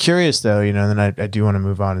 I'm curious though, and then I do want to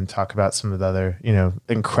move on and talk about some of the other,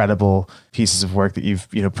 incredible pieces of work that you've,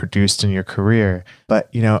 produced in your career. But,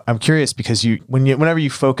 I'm curious because whenever you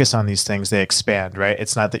focus on these things, they expand, right?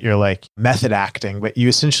 It's not that you're like method acting, but you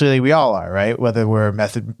essentially, we all are, right? Whether we're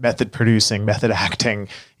method producing, method acting,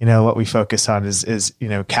 what we focus on is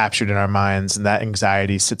captured in our minds, and that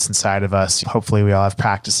anxiety sits inside of us. Hopefully we all have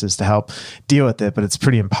practices to help deal with it, but it's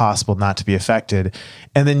pretty impossible not to be affected.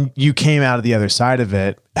 And then you came out of the other side of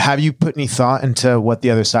it. Have you put any thought into what the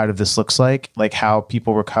other side of this looks like how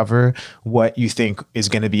people recover, what you think is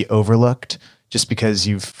going to be overlooked, just because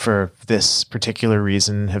you've, for this particular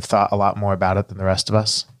reason, have thought a lot more about it than the rest of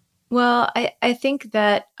us? Well, I think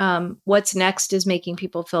that what's next is making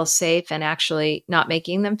people feel safe, and actually not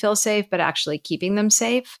making them feel safe, but actually keeping them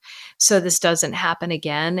safe, so this doesn't happen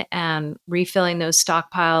again, and refilling those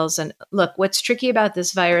stockpiles. And look, what's tricky about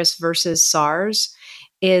this virus versus SARS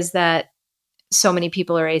is that so many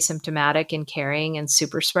people are asymptomatic and carrying and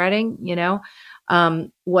super spreading,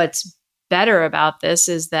 what's better about this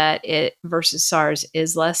is that it versus SARS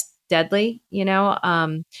is less deadly,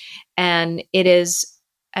 and it is,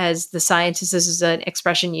 as the scientists, this is an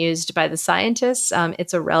expression used by the scientists,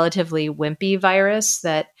 it's a relatively wimpy virus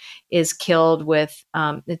that is killed with,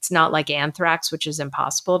 it's not like anthrax, which is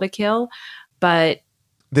impossible to kill, but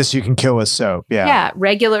this you can kill with soap. Yeah. Yeah.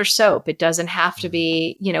 Regular soap. It doesn't have to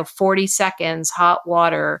be, 40 seconds, hot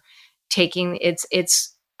water, taking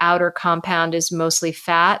its outer compound is mostly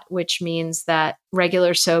fat, which means that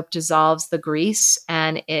regular soap dissolves the grease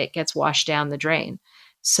and it gets washed down the drain.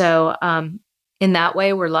 So, in that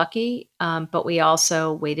way, we're lucky, but we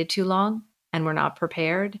also waited too long and we're not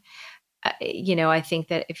prepared. I think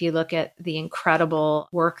that if you look at the incredible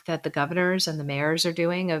work that the governors and the mayors are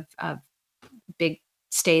doing of big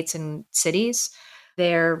states and cities,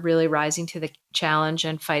 they're really rising to the challenge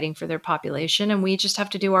and fighting for their population. And we just have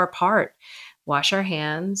to do our part, wash our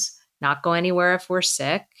hands, not go anywhere if we're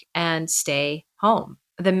sick, and stay home.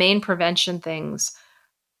 The main prevention things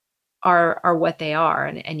are what they are.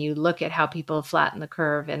 And you look at how people flatten the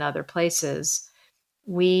curve in other places.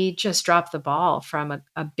 We just dropped the ball from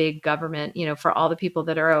a big government, for all the people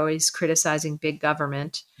that are always criticizing big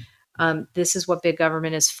government. This is what big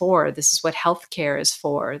government is for. This is what healthcare is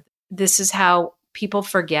for. This is how people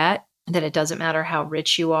forget that it doesn't matter how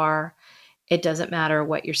rich you are. It doesn't matter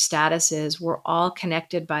what your status is. We're all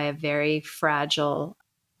connected by a very fragile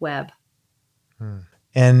web.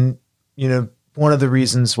 And, one of the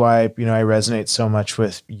reasons why, I resonate so much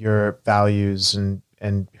with your values and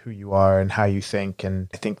who you are and how you think. And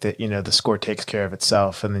I think that, the score takes care of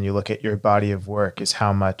itself. And then you look at your body of work is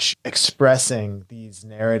how much expressing these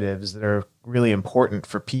narratives that are really important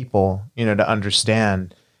for people, to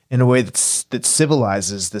understand in a way that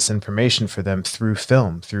civilizes this information for them through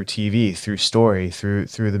film, through TV, through story, through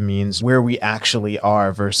the means where we actually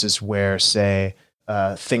are versus where, say,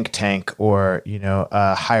 a think tank or,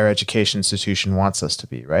 a higher education institution wants us to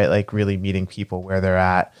be, right? Like really meeting people where they're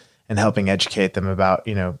at and helping educate them about,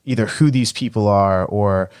 either who these people are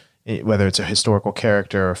or whether it's a historical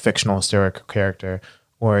character or a fictional historical character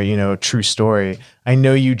or, a true story. I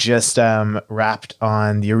know you just wrapped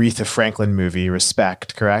on the Aretha Franklin movie,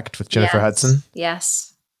 Respect, correct? With Jennifer Hudson?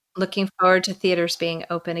 Yes. Looking forward to theaters being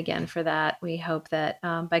open again for that. We hope that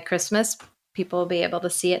by Christmas, people will be able to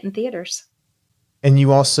see it in theaters. And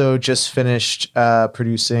you also just finished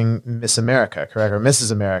producing Miss America, correct? Or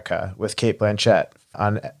Mrs. America with Cate Blanchett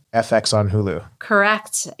on FX on Hulu.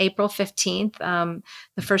 Correct. April 15th.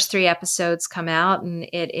 The first 3 episodes come out, and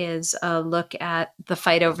it is a look at the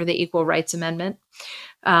fight over the Equal Rights Amendment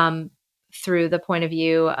through the point of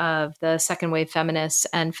view of the second wave feminists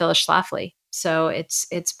and Phyllis Schlafly. So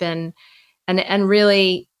it's been, and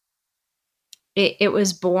really, it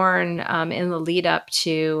was born in the lead up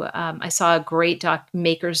to, I saw a great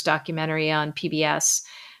Makers documentary on PBS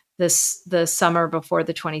the summer before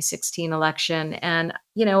the 2016 election. And,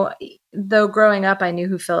 though growing up, I knew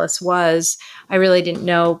who Phyllis was, I really didn't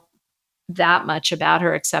know that much about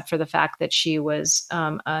her, except for the fact that she was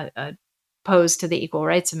opposed to the Equal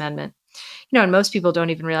Rights Amendment. And most people don't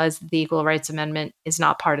even realize that the Equal Rights Amendment is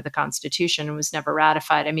not part of the Constitution and was never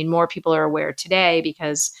ratified. I mean, more people are aware today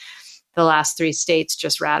because the last 3 states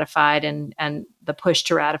just ratified, and the push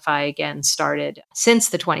to ratify again started since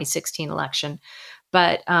the 2016 election.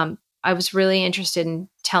 But I was really interested in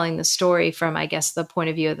telling the story from, I guess, the point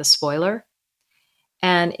of view of the spoiler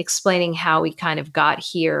and explaining how we kind of got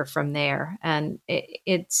here from there. And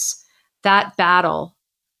it's that battle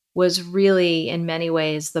was really, in many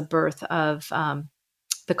ways, the birth of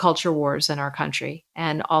the culture wars in our country,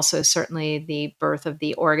 and also certainly the birth of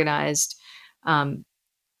the organized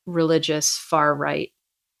religious far-right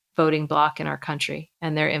voting bloc in our country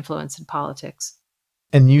and their influence in politics.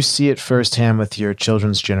 And you see it firsthand with your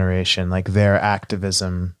children's generation, like their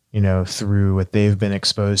activism, through what they've been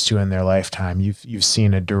exposed to in their lifetime. You've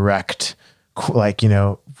seen a direct,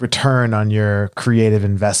 return on your creative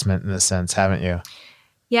investment in a sense, haven't you?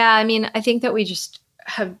 Yeah, I mean, I think that we just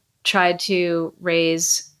have tried to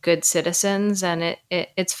raise good citizens, and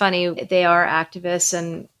it's funny, they are activists,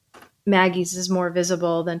 and Maggie's is more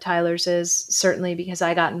visible than Tyler's is, certainly because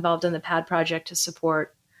I got involved in the PAD project to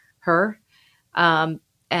support her and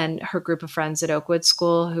her group of friends at Oakwood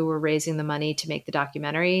School who were raising the money to make the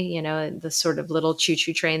documentary, the sort of little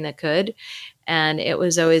choo-choo train that could. And it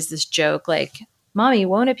was always this joke like, Mommy,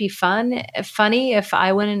 won't it be funny if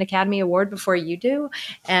I win an Academy Award before you do?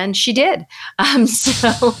 And she did.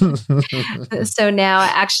 So now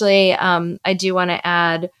actually I do want to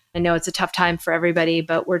add, I know it's a tough time for everybody,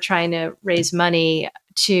 but we're trying to raise money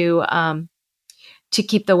to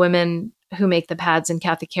keep the women who make the pads in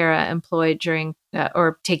Kathakera employed during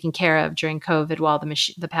or taken care of during COVID while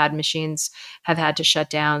the pad machines have had to shut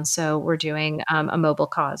down. So we're doing a mobile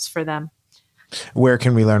cause for them. Where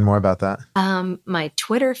can we learn more about that? My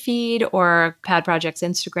Twitter feed or Pad Project's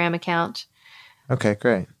Instagram account. Okay,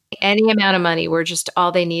 great. Any amount of money.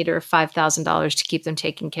 All they need are $5,000 to keep them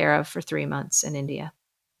taken care of for 3 months in India.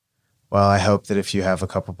 Well, I hope that if you have a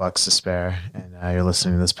couple bucks to spare and you're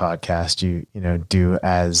listening to this podcast, you do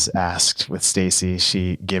as asked with Stacey.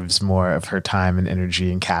 She gives more of her time and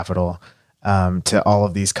energy and capital to all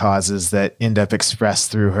of these causes that end up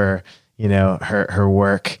expressed through her, her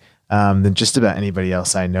work than just about anybody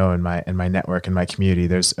else I know in my network, in my community.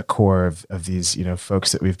 There's a core of these,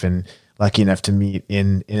 folks that we've been lucky enough to meet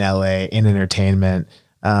in LA, in entertainment,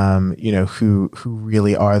 who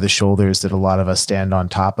really are the shoulders that a lot of us stand on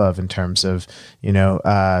top of in terms of,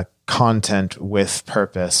 content with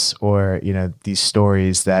purpose, or, these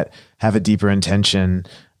stories that have a deeper intention.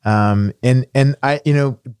 And I,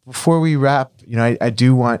 before we wrap, I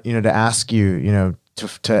do want, to ask you,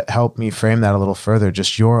 to help me frame that a little further,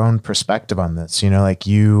 just your own perspective on this, I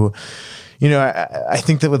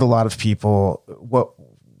think that with a lot of people,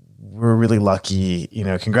 we're really lucky,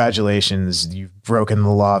 congratulations. You've broken the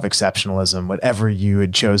law of exceptionalism. Whatever you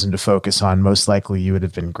had chosen to focus on, most likely you would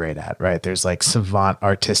have been great at, right? There's like savant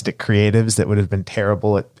artistic creatives that would have been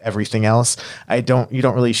terrible at everything else. You don't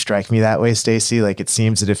really strike me that way, Stacey. Like, it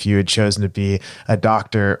seems that if you had chosen to be a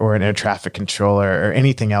doctor or an air traffic controller or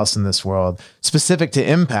anything else in this world specific to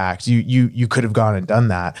impact, you could have gone and done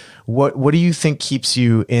that. What do you think keeps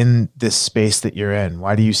you in this space that you're in?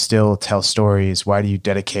 Why do you still tell stories? Why do you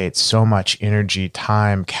dedicate so much energy,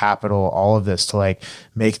 time, capital, all of this to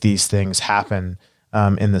make these things happen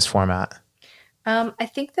in this format? I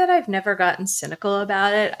think that I've never gotten cynical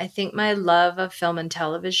about it. I think my love of film and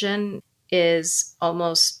television is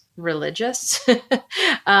almost religious.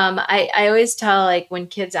 I always tell, when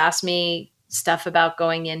kids ask me stuff about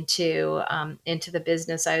going into the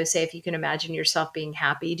business, I always say, if you can imagine yourself being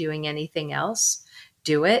happy doing anything else,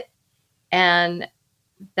 do it. And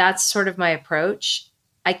that's sort of my approach.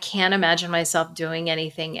 I can't imagine myself doing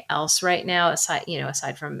anything else right now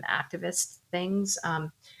aside from activist things.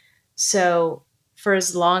 So for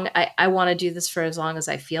as long, I want to do this for as long as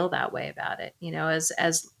I feel that way about it. You know, as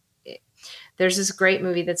there's this great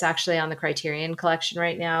movie that's actually on the Criterion Collection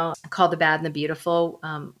right now called The Bad and the Beautiful,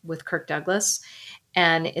 with Kirk Douglas.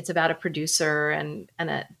 And it's about a producer and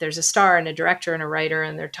there's a star and a director and a writer,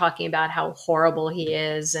 and they're talking about how horrible he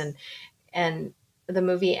is. And the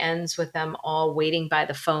movie ends with them all waiting by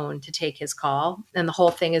the phone to take his call. And the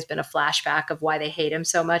whole thing has been a flashback of why they hate him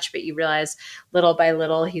so much. But you realize little by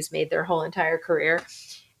little, he's made their whole entire career.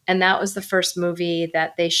 And that was the first movie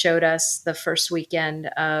that they showed us the first weekend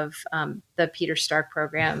of the Peter Stark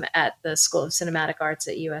program at the School of Cinematic Arts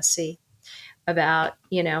at USC, about,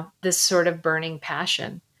 you know, this sort of burning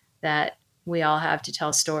passion that we all have to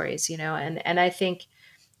tell stories, you know. And I think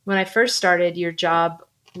when I first started, your job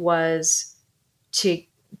was to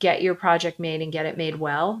get your project made and get it made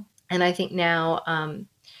well. And I think now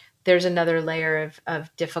there's another layer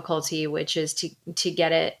of difficulty, which is to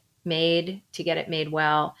get it made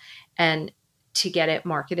well, and to get it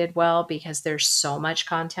marketed well, because there's so much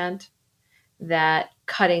content that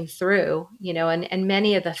cutting through, you know, and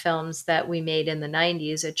many of the films that we made in the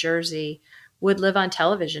 90s at Jersey would live on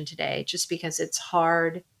television today, just because it's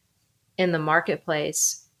hard in the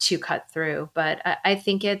marketplace to cut through. But I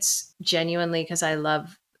think it's genuinely because I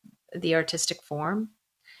love the artistic form,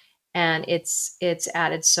 and it's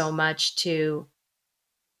added so much to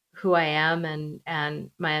who I am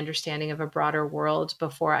and my understanding of a broader world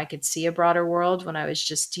before I could see a broader world, when I was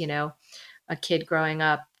just, you know, a kid growing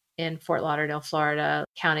up in Fort Lauderdale, Florida,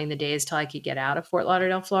 counting the days till I could get out of Fort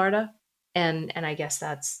Lauderdale, Florida. And I guess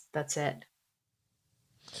that's it.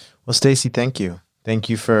 Well, Stacey, thank you. Thank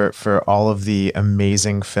you for all of the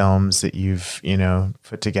amazing films that you've, you know,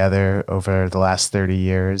 put together over the last 30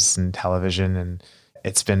 years in television. And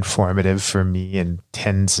it's been formative for me and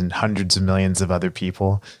tens and hundreds of millions of other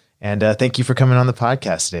people. And thank you for coming on the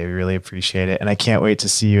podcast today. We really appreciate it. And I can't wait to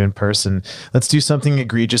see you in person. Let's do something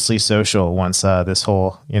egregiously social once this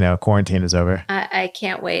whole, you know, quarantine is over. I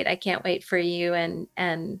can't wait. I can't wait for you.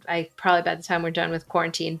 And I probably, by the time we're done with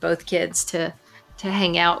quarantine, both kids to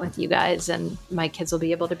hang out with you guys, and my kids will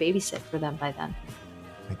be able to babysit for them by then.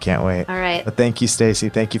 I can't wait. All right. But thank you, Stacey.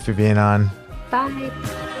 Thank you for being on. Bye.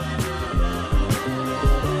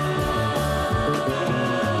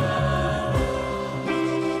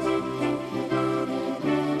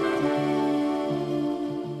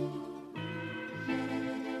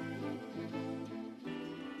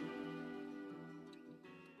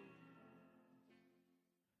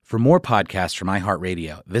 For more podcasts from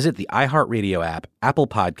iHeartRadio, visit the iHeartRadio app, Apple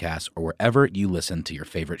Podcasts, or wherever you listen to your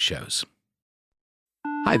favorite shows.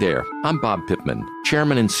 Hi there, I'm Bob Pittman,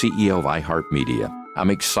 Chairman and CEO of iHeartMedia. I'm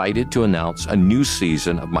excited to announce a new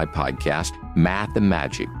season of my podcast, Math and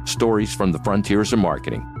Magic, Stories from the Frontiers of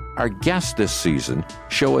Marketing. Our guests this season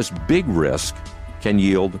show us big risk can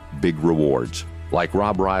yield big rewards. Like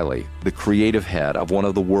Rob Riley, the creative head of one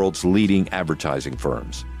of the world's leading advertising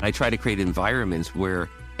firms. I try to create environments where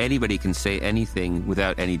anybody can say anything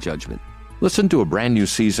without any judgment. Listen to a brand new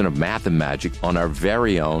season of Math and Magic on our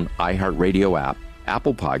very own iHeartRadio app,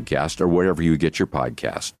 Apple Podcast, or wherever you get your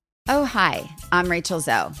podcast. Oh, hi, I'm Rachel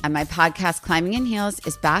Zoe, and my podcast, Climbing in Heels,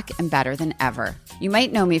 is back and better than ever. You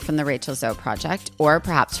might know me from the Rachel Zoe Project, or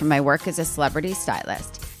perhaps from my work as a celebrity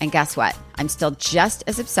stylist. And guess what? I'm still just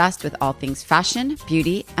as obsessed with all things fashion,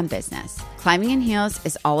 beauty, and business. Climbing in Heels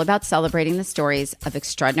is all about celebrating the stories of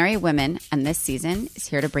extraordinary women, and this season is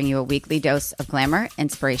here to bring you a weekly dose of glamour,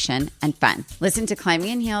 inspiration, and fun. Listen to Climbing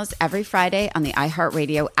in Heels every Friday on the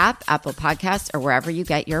iHeartRadio app, Apple Podcasts, or wherever you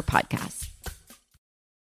get your podcasts.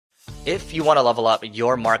 If you want to level up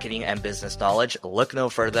your marketing and business knowledge, look no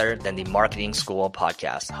further than the Marketing School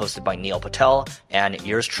podcast, hosted by Neil Patel and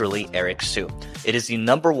yours truly, Eric Su. It is the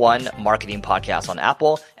 #1 marketing podcast on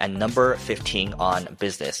Apple and number 15 on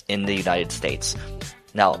business in the United States.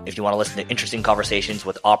 Now, if you want to listen to interesting conversations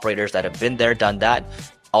with operators that have been there, done that,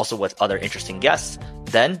 also with other interesting guests,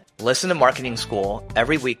 then listen to Marketing School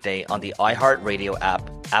every weekday on the iHeartRadio app,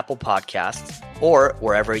 Apple Podcasts, or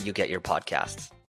wherever you get your podcasts.